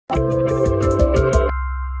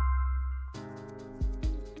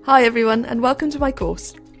Hi everyone, and welcome to my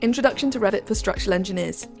course, Introduction to Revit for Structural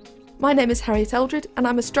Engineers. My name is Harriet Eldred and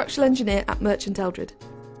I'm a structural engineer at Merchant Eldred.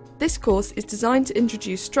 This course is designed to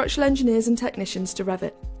introduce structural engineers and technicians to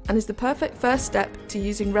Revit and is the perfect first step to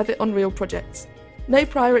using Revit on real projects. No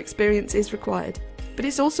prior experience is required, but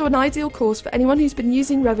it's also an ideal course for anyone who's been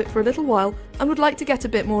using Revit for a little while and would like to get a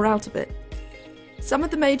bit more out of it. Some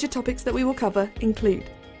of the major topics that we will cover include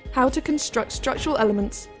how to construct structural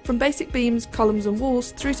elements from basic beams, columns and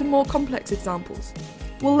walls through to more complex examples.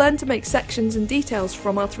 We'll learn to make sections and details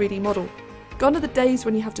from our 3D model. Gone are the days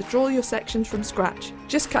when you have to draw your sections from scratch.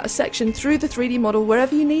 Just cut a section through the 3D model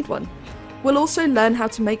wherever you need one. We'll also learn how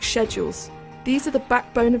to make schedules. These are the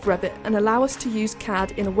backbone of Revit and allow us to use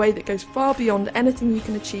CAD in a way that goes far beyond anything you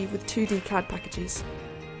can achieve with 2D CAD packages.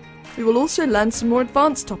 We will also learn some more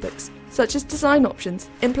advanced topics, such as design options,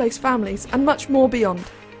 in-place families and much more beyond.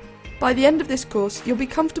 By the end of this course, you'll be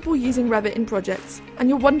comfortable using Revit in projects, and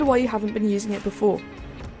you'll wonder why you haven't been using it before.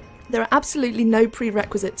 There are absolutely no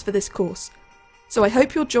prerequisites for this course, so I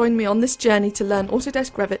hope you'll join me on this journey to learn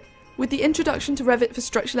Autodesk Revit with the Introduction to Revit for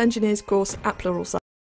Structural Engineers course at Pluralsight.